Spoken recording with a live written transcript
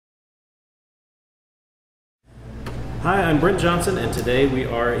Hi, I'm Brent Johnson, and today we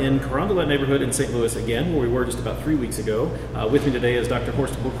are in Carondelet neighborhood in St. Louis again, where we were just about 3 weeks ago. With me today is Dr.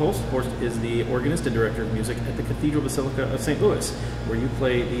 Horst Buchholz. Horst is the organist and director of music at the Cathedral Basilica of St. Louis, where you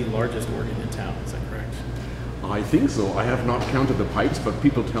play the largest organ in town. Is that correct? I think so. I have not counted the pipes, but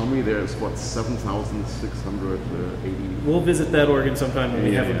people tell me there's, what, 7,680. We'll visit that organ sometime when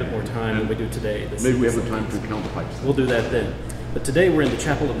we have a bit more time than we do today. Maybe we have the time to count the pipes. We'll do that then. But today we're in the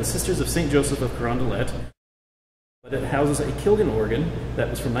chapel of the Sisters of St. Joseph of Carondelet. But it houses a Kilgen organ that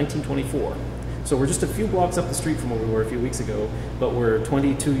was from 1924. So we're just a few blocks up the street from where we were a few weeks ago, but we're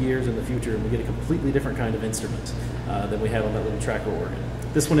 22 years in the future and we get a completely different kind of instrument than we have on that little tracker organ.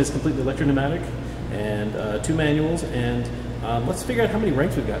 This one is completely electro-pneumatic and 2 manuals, and let's figure out how many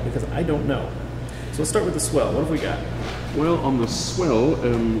ranks we've got because I don't know. So let's start with the swell. What have we got? Well, on the swell,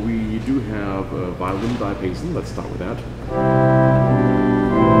 we do have a violin diapason. Let's start with that.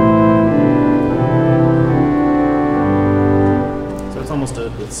 Almost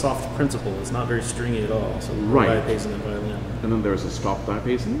a soft principle. It's not very stringy at all. So right. Diapason and violin. And then there's a stop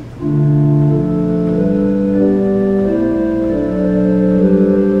diapason.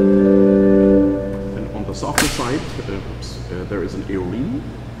 And on the softer side, there is an aeroline.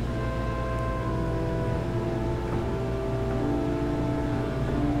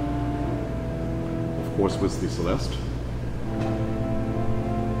 Of course, with the celeste.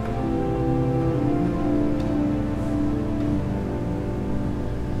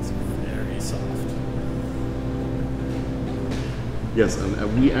 Yes,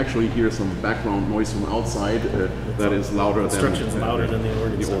 and we actually hear some background noise from outside that is louder Instructions louder than the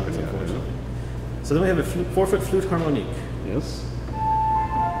organ sounds, unfortunately. So then we have a 4-foot flute harmonique. Yes.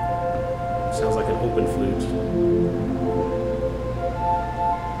 Sounds like an open flute.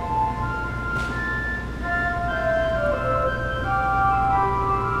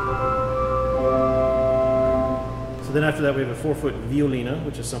 So then after that we have a 4-foot violina,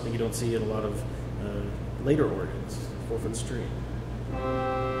 which is something you don't see in a lot of later organs, 4-foot string.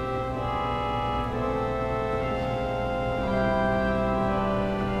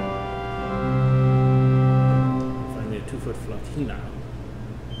 Finally, a 2-foot flatina.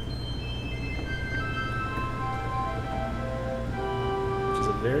 Which is a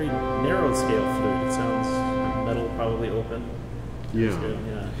very narrow scale flute. It sounds like metal, probably open. Yeah.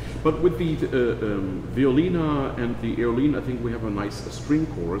 Yeah. But with the violina and the aeroline, I think we have a nice string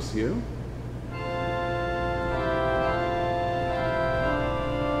chorus here.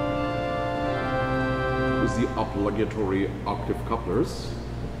 The obligatory octave couplers,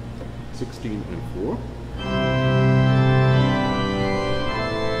 16 and 4.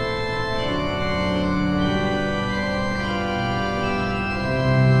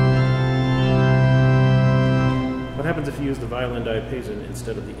 What happens if you use the violin diapason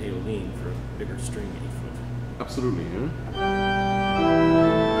instead of the aeroline for a bigger string 8-foot? Absolutely, yeah.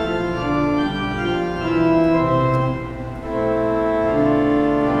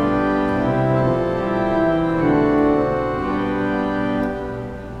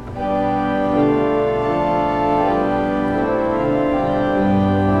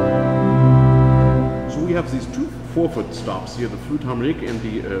 These 2 4-foot stops here, the flute harmonique and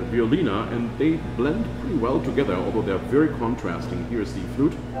the violina, and they blend pretty well together, although they're very contrasting. Here's the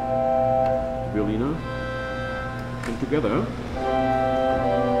flute, violina, and together.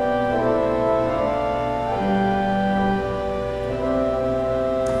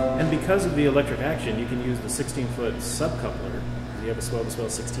 And because of the electric action, you can use the 16-foot subcoupler. You have a swell to swell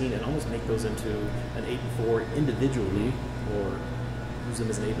 16 and almost make those into an 8 and 4 individually, or use them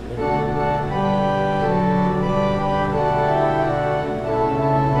as an 8 and 1.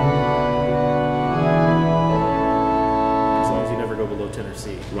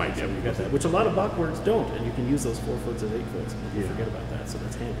 C. Right, so yeah, you got that, which a lot of Bach works don't, and you can use those 4-foots as 8-foots. You forget about that, so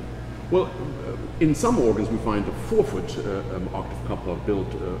that's handy. Well, in some organs we find a 4-foot octave coupler built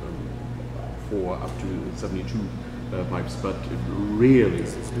for up to 72 pipes, but really,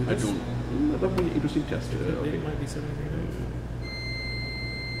 I don't. That would be an interesting test. Maybe it might be 73.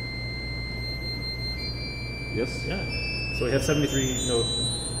 Yes. Yeah. So we have 73 note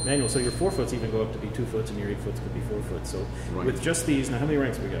manual, so your 4-foots even go up to be 2-foots, and your 8-foots could be 4-foots. So with just these, now how many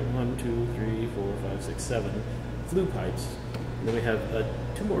ranks have we got? 1, 2, 3, 4, 5, 6, 7 flute pipes. And then we have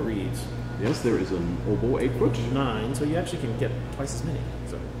 2 more reeds. Yes, there is an oboe 8-foot. 9, so you actually can get twice as many.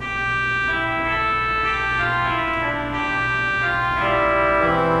 So.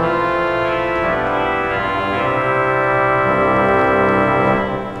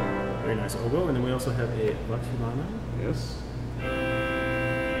 Very nice oboe, and then we also have a vacillana. Yes.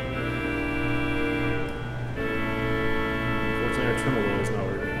 Unfortunately, our tremolo is not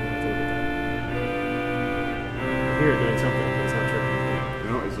working. We'll have to look at that. hear it doing something, but it's not sure what it's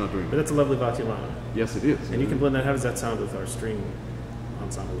doing. No, it's not doing But that's a lovely Vatiolana. Yes, it is. And you can blend that. How does that sound with our string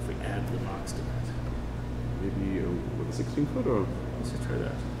ensemble if we add the box to that? Maybe with a 16-foot or? Let's just try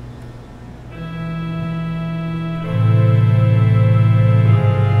that.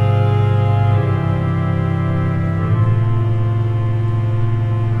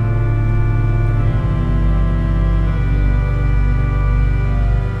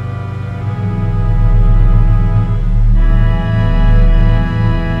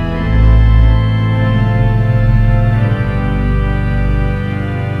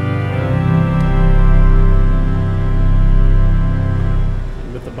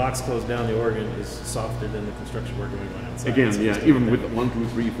 Box closed down, the organ is softer than the construction we're doing on outside. Again, yeah, even with 1, 2,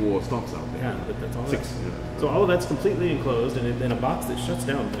 3, 4 stops out there. Yeah, but that's all. 6. Yeah. So all of that's completely enclosed and in a box that shuts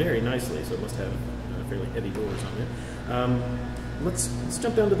down very nicely. So it must have fairly heavy doors on it. Let's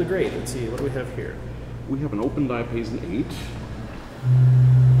jump down to the grate and see what do we have here. We have an open diapason 8.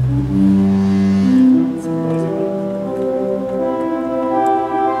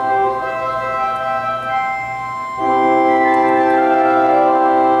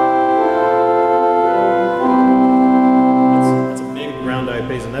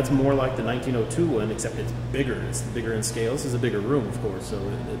 That's more like the 1902 one, except it's bigger. It's bigger in scale. This is a bigger room, of course, so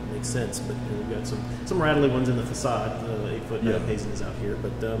it makes sense. But we've got some rattly ones in the facade. The 8-foot diapason is out here.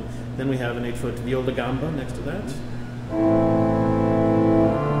 But then we have an 8-foot viola da gamba next to that.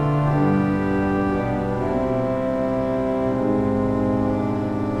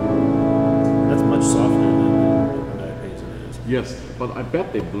 That's much softer than the open diapason is. Yes, but I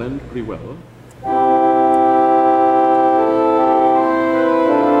bet they blend pretty well.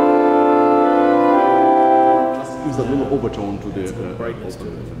 A little overtone to the brightness to it.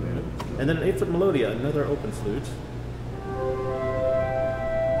 And then an 8-foot melodia, another open flute.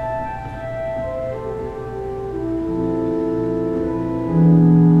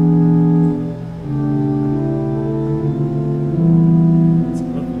 It's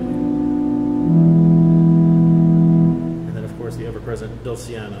lovely. And then of course the ever-present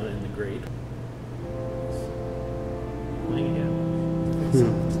Dulciana in the grate. Playing again.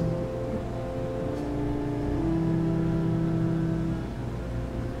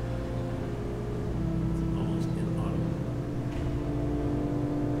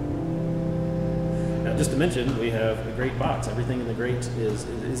 Just to mention, we have a great box. Everything in the grate is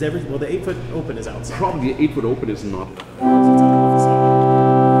well, the 8-foot open is outside. Probably the 8-foot open is not. Yes.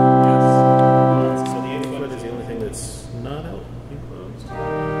 So the 8-foot is the only thing that's not out enclosed.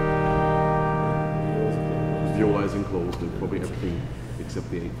 Viola is enclosed, and probably everything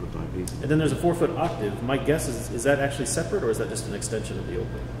except the 8-foot diapason. And then there's a 4-foot octave. My guess is that actually separate, or is that just an extension of the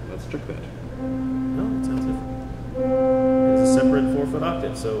open? Let's check that. No, it sounds different. A separate 4-foot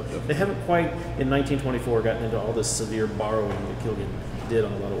octave. So they haven't quite, in 1924, gotten into all this severe borrowing that Kilgen did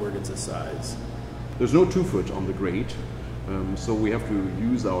on a lot of organs this size. There's no 2-foot on the grate, so we have to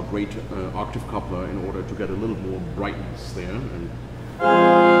use our great octave coupler in order to get a little more brightness there.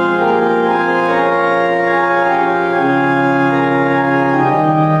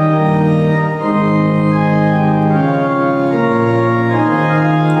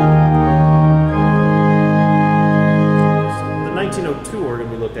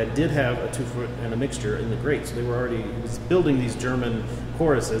 Did have a 2-foot and a mixture in the grate, so he was building these German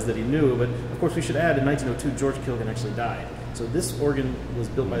choruses that he knew, but of course we should add, in 1902, George Kilgen actually died. So this organ was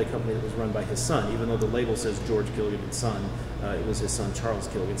built by the company that was run by his son, even though the label says George Kilgen and son, it was his son Charles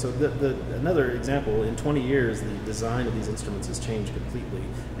Kilgen. So another example, in 20 years, the design of these instruments has changed completely,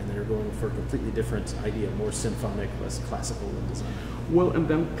 and they're going for a completely different idea, more symphonic, less classical in design. Well, and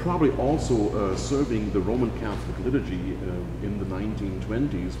then probably also serving the Roman Catholic liturgy in the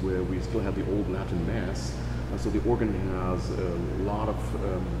 1920s, where we still had the old Latin Mass. So the organ has a lot of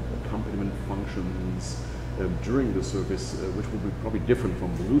accompaniment functions during the service, which will be probably different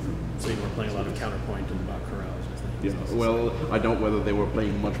from the Lutheran. So you were playing a lot of counterpoint in the Bach chorales, I think. Yeah, well, I doubt whether they were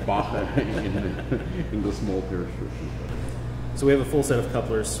playing much Bach in the small parish churches. So we have a full set of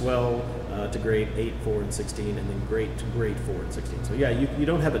couplers, swell to grade 8, 4, and 16, and then grade to grade 4 and 16. So yeah, you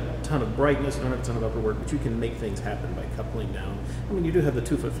don't have a ton of brightness, you don't have a ton of upper work, but you can make things happen by coupling down. I mean, you do have the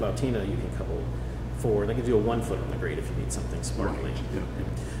 2-foot flautina you can couple 4, and that gives you a 1-foot on the grade if you need something sparkly. Right. Yeah.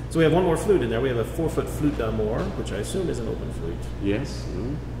 So we have one more flute in there. We have a 4-foot flute d'amour, which I assume is an open flute. Yes.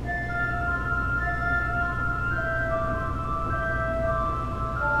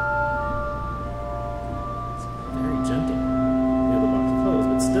 Very gentle. The box is closed,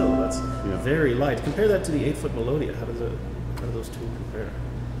 but still, that's very light. Compare that to the 8-foot melodia. How do those two compare?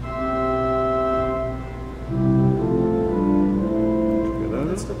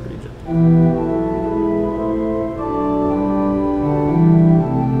 That's still pretty gentle.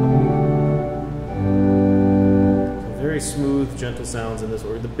 sounds in this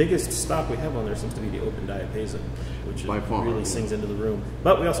organ. The biggest stop we have on there seems to be the open diapason, which By far, really sings into the room.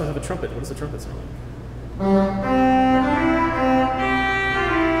 But we also have a trumpet. What does the trumpet sound like?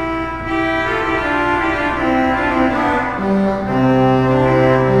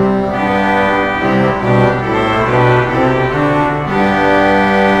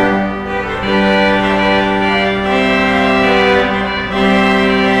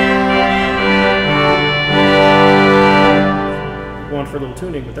 For a little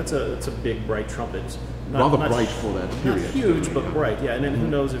tuning, but that's a big bright trumpet. Rather bright for that period. Not huge, but bright. Yeah, and then who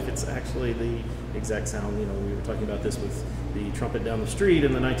knows if it's actually the exact sound. You know, we were talking about this with the trumpet down the street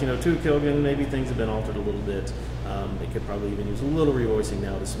in the 1902 Kilgen. Maybe things have been altered a little bit. They could probably even use a little revoicing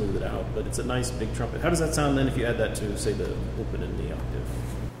now to smooth it out. But it's a nice big trumpet. How does that sound then if you add that to, say, the open and the octave?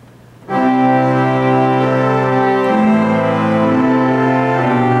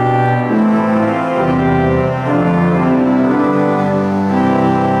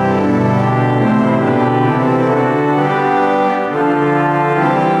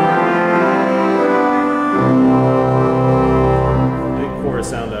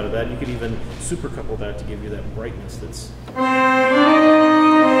 You could even super couple that to give you that brightness that's...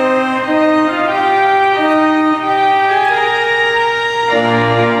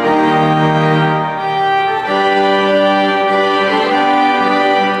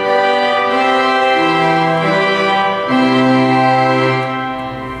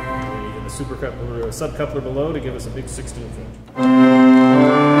 And even a super coupler or a sub coupler below to give us a big 16-foot.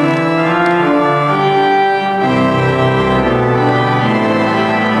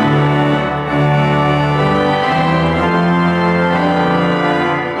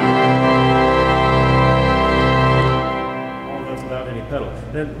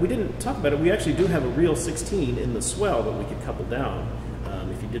 And we didn't talk about it. We actually do have a real 16 in the swell that we could couple down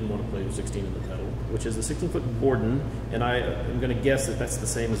if you didn't want to play a 16 in the pedal, which is the 16-foot Borden, and I am going to guess that that's the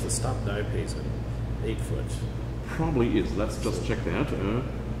same as the stop diapason, 8-foot. Probably is. Let's just check that.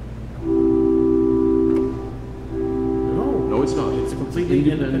 No, it's not. It's a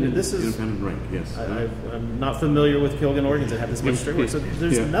completely independent. This is independent rank. Yes. I'm not familiar with Kilgen organs that have this much string work, so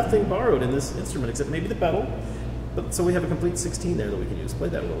there's nothing borrowed in this instrument except maybe the pedal. But so we have a complete 16 there that we can use. Play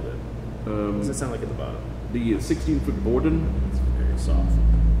that a little bit. What does it sound like at the bottom? The 16-foot Borden. It's very soft.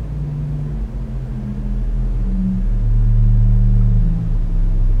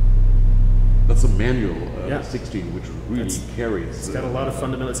 That's a manual 16, which really carries. It's got a lot of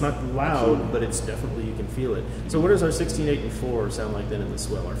fundamental. It's not loud, absolutely. But it's definitely, you can feel it. So what does our 16, 8, and 4 sound like then in the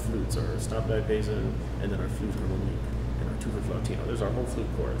swell? Our flutes, our stop diapason, and then our flute harmonique, and our 2-foot flautino. There's our whole flute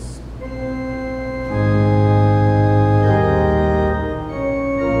chorus.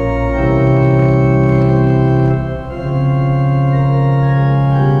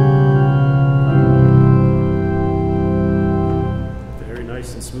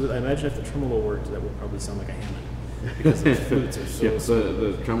 Smooth. I imagine if the tremolo worked, that would probably sound like a Hammond because the flutes are so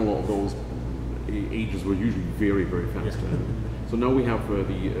smooth. The tremolo of those ages were usually very, very fast. Yeah. So now we have the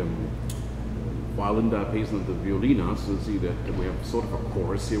violin diapason and the violina. So see that we have sort of a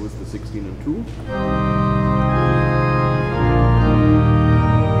chorus here with the 16 and 2.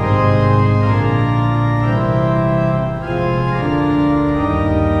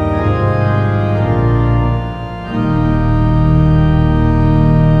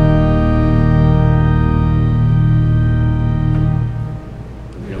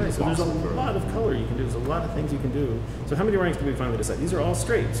 Things you can do. So how many ranks do we finally decide? These are all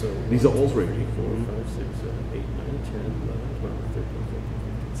straight. So these are all straight. 3, 4, 5, 6, 7, 8, 9, 10, 11, 12, 13,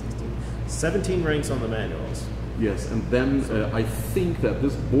 14, 15, 16. 17 ranks on the manuals. Yes, and then I think that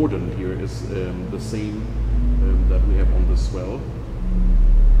this Borden here is the same that we have on the swell.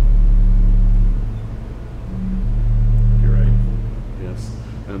 You're right. Yes,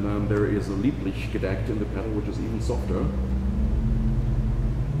 and then there is a Lieblich gedeckt in the pedal, which is even softer.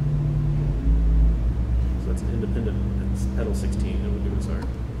 That's an independent pedal 16 that would do us our.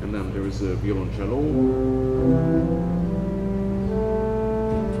 And then there is a violoncello.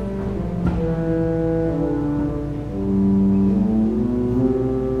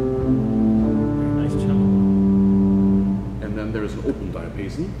 Very nice cello. And then there is an open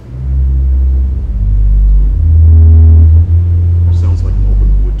diapason. Sounds like an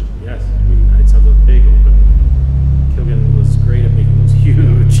open wood. Yes, it sounds a big open. Kilgen was great at making those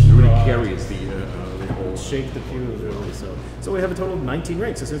huge. It really carries the shake the pews really. So we have a total of 19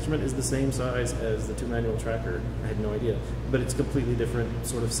 ranks. This instrument is the same size as the 2-manual tracker. I had no idea, but it's completely different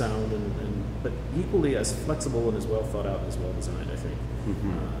sort of sound, but equally as flexible and as well thought out and as well designed, I think.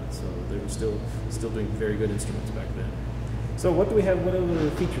 So they were still doing very good instruments back then. So what do we have? What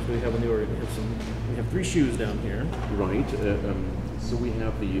other features do we have in the organ? We have 3 shoes down here. Right. So we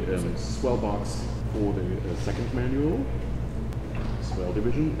have the swell box for the second manual, swell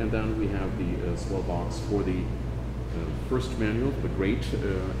division, and then we have the swell box for the first manual, the great,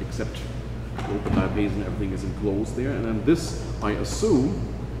 except the open diapason, everything is enclosed there. And then this, I assume,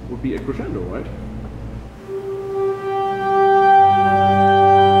 would be a crescendo, right?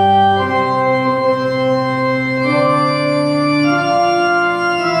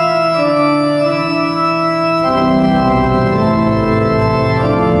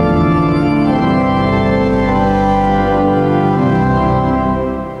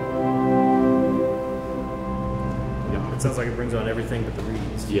 Sounds like it brings on everything but the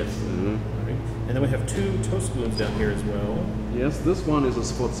reeds. Yes. Right. And then we have 2 toe spoons down here as well. Yes, this one is a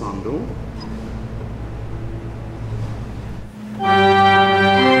sforzando.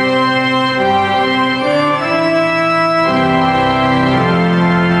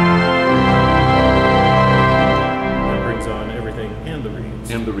 That brings on everything and the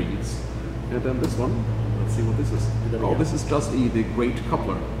reeds. And the reeds. And then this one, let's see what this is. Oh, this is just the great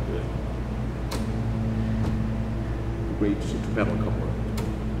coupler. Great pedal coupler.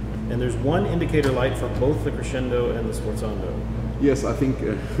 And there's one indicator light for both the crescendo and the sforzando. Yes, I think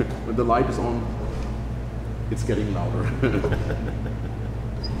when the light is on, it's getting louder.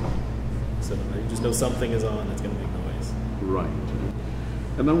 So you just know something is on, it's going to make noise. Right.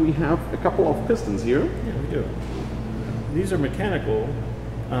 And then we have a couple of pistons here. Yeah, we do. These are mechanical.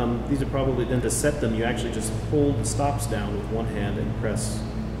 These are probably, then to set them, you actually just hold the stops down with one hand and press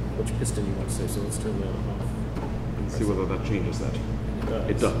which piston you want to say. So let's turn that off. See whether that changes that.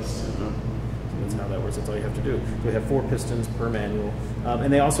 It does. Uh-huh. That's how that works. That's all you have to do. We have 4 pistons per manual,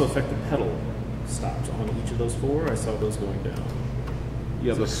 and they also affect the pedal stops on each of those 4. I saw those going down.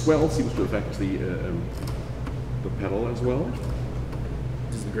 Yeah, the swell seems to affect the pedal as well.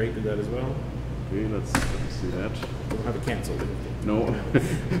 Does the grate do that as well? Okay, let's see that. We don't have it canceled. No,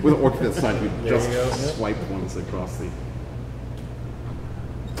 with the orchid side, we just go. swipe once across the.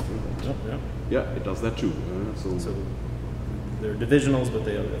 Yep. Yeah, it does that too. So they're divisionals, but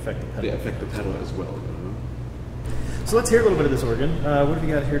they affect the pedal. They affect the pedal as well. So let's hear a little bit of this organ. What have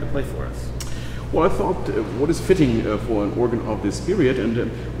you got here to play for us? Well, I thought what is fitting for an organ of this period,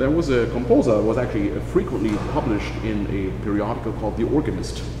 and there was a composer who was actually frequently published in a periodical called The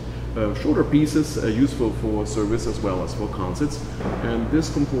Organist. Shorter pieces useful for service as well as for concerts. And this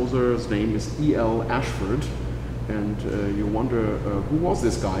composer's name is E.L. Ashford. And you wonder, who was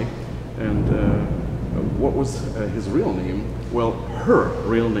this guy? And what was his real name? Well, her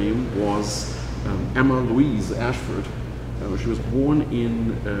real name was Emma Louise Ashford. She was born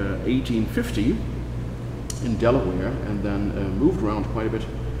in 1850 in Delaware, and then moved around quite a bit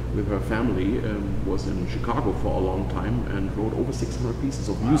with her family, was in Chicago for a long time, and wrote over 600 pieces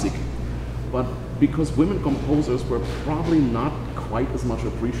of music. But because women composers were probably not quite as much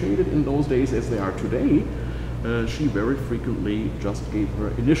appreciated in those days as they are today, she very frequently just gave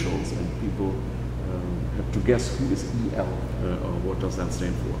her initials, and people had to guess who is E.L. Or what does that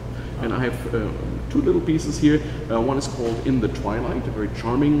stand for. And I have 2 little pieces here. One is called In the Twilight, a very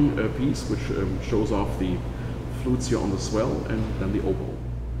charming piece which shows off the flutes here on the swell, and then the oboe.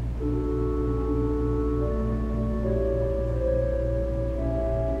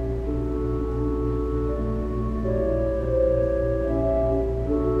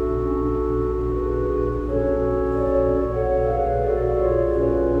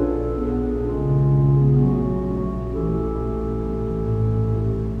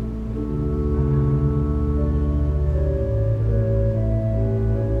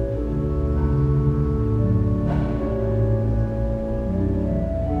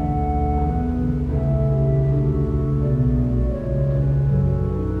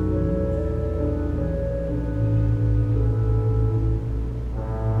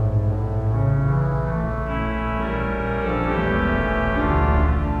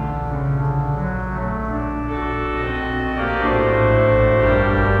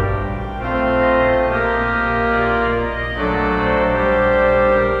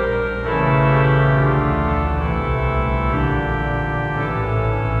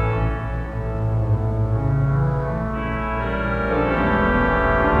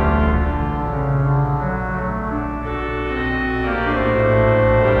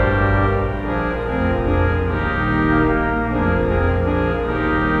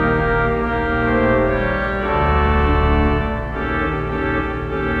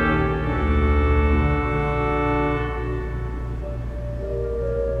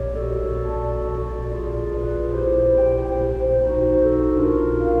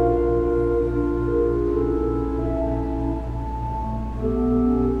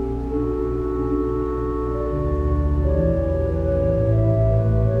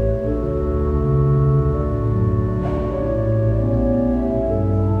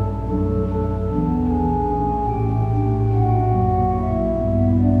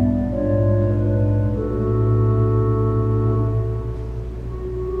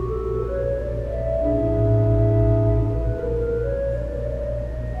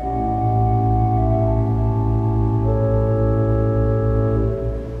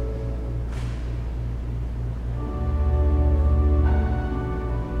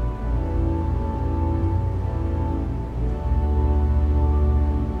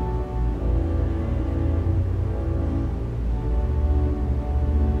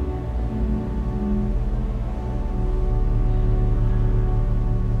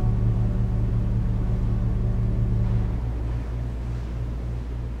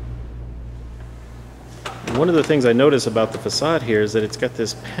 One of the things I notice about the facade here is that it's got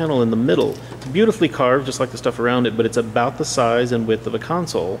this panel in the middle. It's beautifully carved, just like the stuff around it, but it's about the size and width of a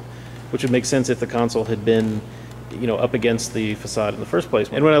console, which would make sense if the console had been, you know, up against the facade in the first place.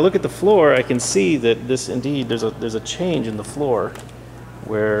 And when I look at the floor, I can see that this indeed, there's a change in the floor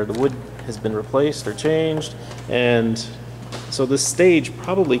where the wood has been replaced or changed, and so this stage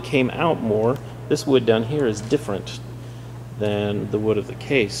probably came out more. This wood down here is different than the wood of the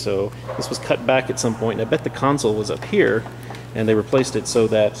case, so this was cut back at some point, and I bet the console was up here, and they replaced it so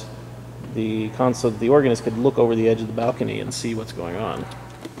that the organist could look over the edge of the balcony and see what's going on.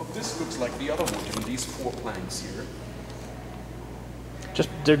 Well, this looks like the other wood in these 4 planks here. Just,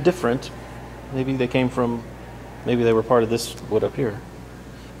 they're different. Maybe they came from, maybe they were part of this wood up here.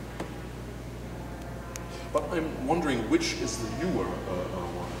 But I'm wondering which is the newer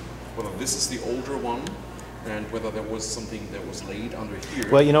one. Whether this is the older one, and whether there was something that was laid under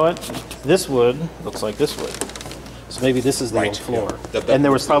here. Well, you know what? This wood looks like this wood. So maybe this is the old floor. Yeah. And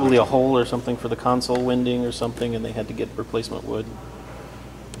there was probably a hole or something for the console winding or something, and they had to get replacement wood.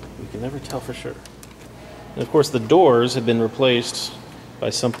 We can never tell for sure. And of course the doors have been replaced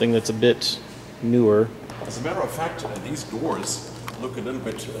by something that's a bit newer. As a matter of fact, these doors look a little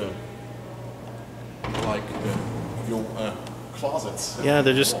bit like closets. Yeah,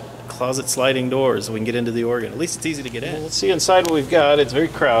 they're just closet sliding doors so we can get into the organ. At least it's easy to get in. Well, let's see inside what we've got. It's very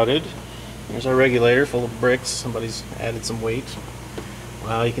crowded. There's our regulator full of bricks. Somebody's added some weight.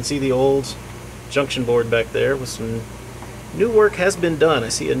 Wow, you can see the old junction board back there with some new work has been done. I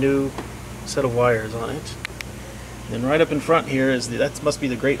see a new set of wires on it. And right up in front here is that must be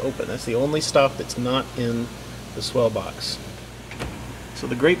the grate open. That's the only stop that's not in the swell box. So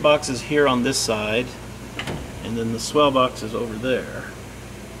the grate box is here on this side, and then the swell box is over there.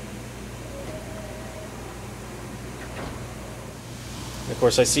 And of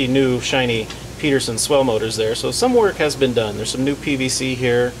course I see new shiny Peterson swell motors there, so some work has been done. There's some new PVC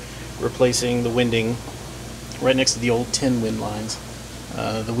here replacing the winding right next to the old tin wind lines.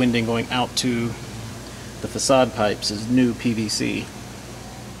 The winding going out to the facade pipes is new PVC.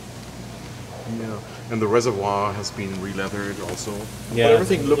 Yeah, and the reservoir has been re-leathered also. Yeah, but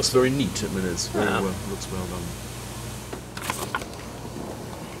everything looks very neat. I mean, it's very looks well done.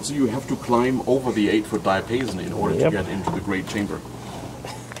 So you have to climb over the 8-foot diapason in order to get into the grate chamber.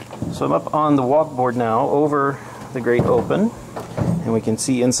 So I'm up on the walkboard now over the grate open, and we can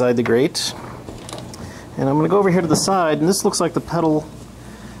see inside the grate. And I'm going to go over here to the side, and this looks like the pedal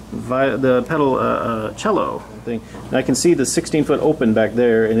cello thing. And I can see the 16-foot open back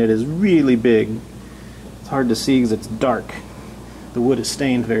there, and it is really big. It's hard to see because it's dark. The wood is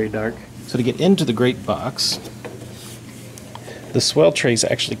stained very dark. So to get into the grate box, the swell trace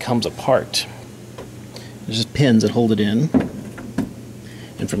actually comes apart. There's just pins that hold it in.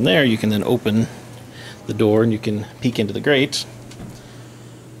 And from there you can then open the door and you can peek into the grate.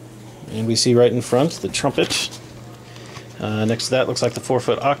 And we see right in front the trumpet. Next to that looks like the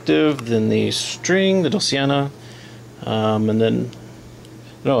 4-foot octave, then the string, the dulciana, and then,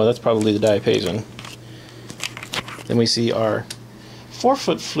 no, that's probably the diapason. Then we see our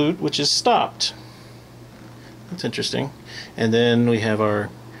 4-foot flute, which is stopped. That's interesting. And then we have our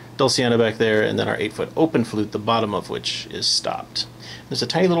dulciana back there, and then our 8-foot open flute, the bottom of which is stopped. There's a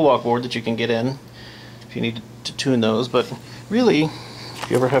tiny little walkboard that you can get in if you need to tune those, but really, if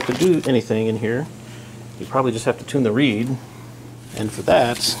you ever have to do anything in here, you probably just have to tune the reed. And for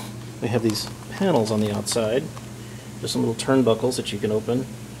that, we have these panels on the outside. There's some little turnbuckles that you can open.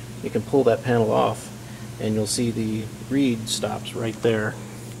 You can pull that panel off, and you'll see the reed stops right there.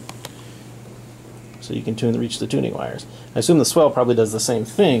 So you can reach the tuning wires. I assume the swell probably does the same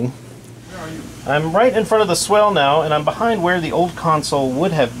thing. Where are you? I'm right in front of the swell now, and I'm behind where the old console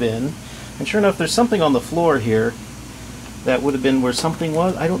would have been. And sure enough, there's something on the floor here that would have been where something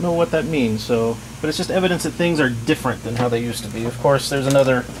was. I don't know what that means, but it's just evidence that things are different than how they used to be. Of course, there's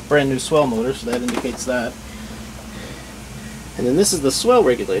another brand new swell motor, so that indicates that. And then this is the swell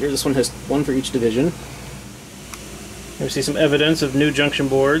regulator. This one has one for each division. Here we see some evidence of new junction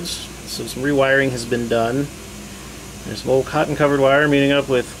boards. So some rewiring has been done. There's some old cotton-covered wire meeting up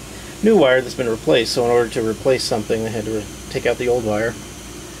with new wire that's been replaced. So in order to replace something, they had to take out the old wire,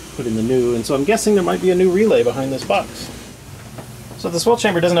 put in the new. And so I'm guessing there might be a new relay behind this box. So the swell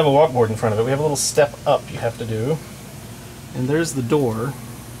chamber doesn't have a walkboard in front of it. We have a little step up you have to do. And there's the door.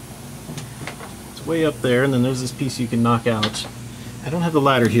 It's way up there, and then there's this piece you can knock out. I don't have the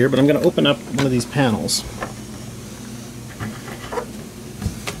ladder here, but I'm going to open up one of these panels.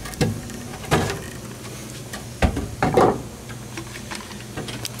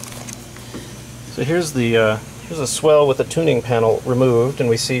 So here's a swell with the tuning panel removed, and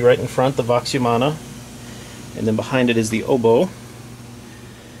we see right in front the Vox Humana. And then behind it is the oboe.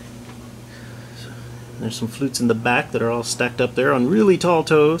 There's some flutes in the back that are all stacked up there on really tall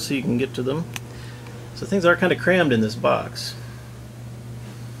toes so you can get to them. So things are kind of crammed in this box.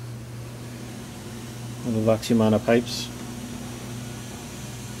 Little Vox Humana pipes.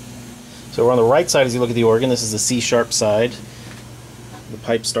 So we're on the right side as you look at the organ. This is the C-sharp side. The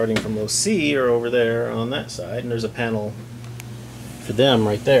pipes starting from low C are over there on that side, and there's a panel for them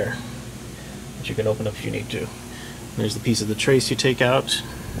right there that you can open up if you need to. And there's the piece of the trace you take out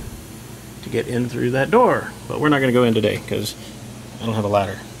to get in through that door. But we're not going to go in today because I don't have a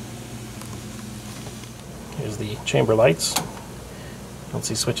ladder. Here's the chamber lights. Don't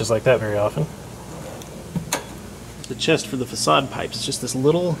see switches like that very often. The chest for the facade pipes. It's just this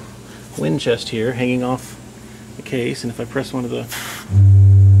little wind chest here hanging off the case, and if I press one of the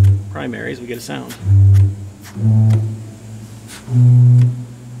primaries we get a sound.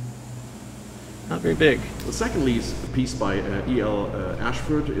 Not very big. The second piece by E.L.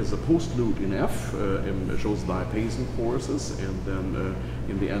 Ashford is a postlude in F. It shows diapason choruses, and then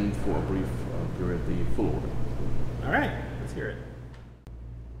in the end, for a brief period, the full organ. All right, let's hear it.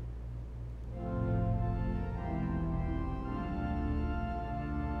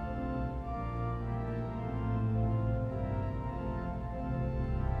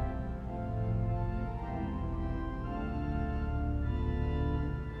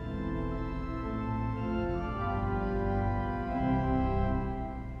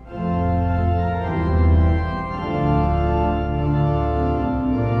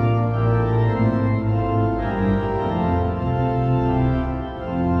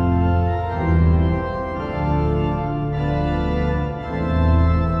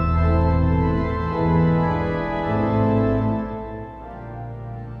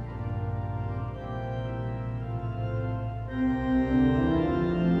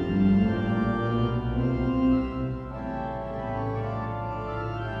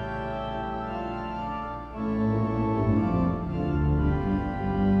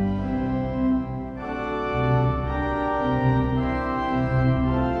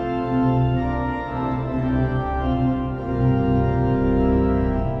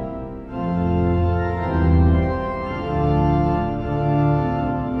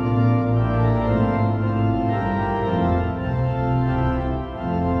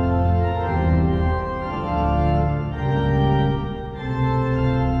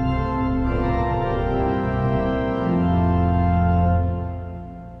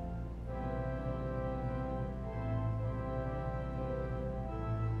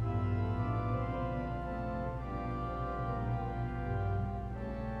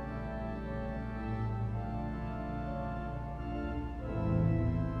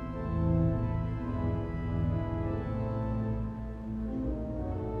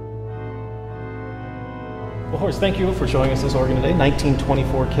 Well, Horst, thank you for showing us this organ today.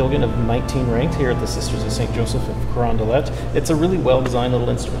 1924 Kilgen of 19 ranks here at the Sisters of St. Joseph of Carondelet. It's a really well-designed little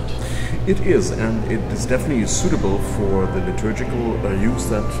instrument. It is, and it is definitely suitable for the liturgical use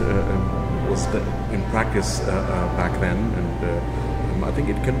that was in practice back then. And I think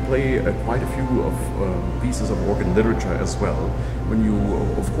it can play quite a few of pieces of organ literature as well. When you,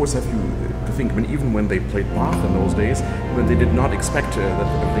 of course, have to think, even when they played Bach in those days, when they did not expect that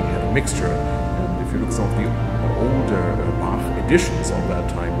everything had a mixture. If you look at some of the older Bach editions of that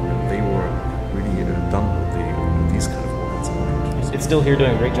time, they were really done with these kind of organs in mind. It's still here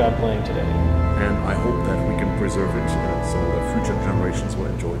doing a great job playing today. And I hope that we can preserve it so that future generations will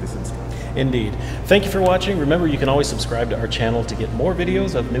enjoy this instrument. Indeed. Thank you for watching. Remember, you can always subscribe to our channel to get more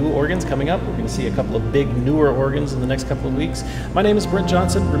videos of new organs coming up. We're going to see a couple of big newer organs in the next couple of weeks. My name is Brent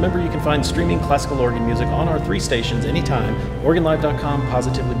Johnson. Remember, you can find streaming classical organ music on our 3 stations anytime: OrganLive.com,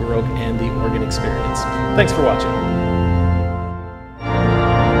 Positively Baroque, and The Organ Experience. Thanks for watching.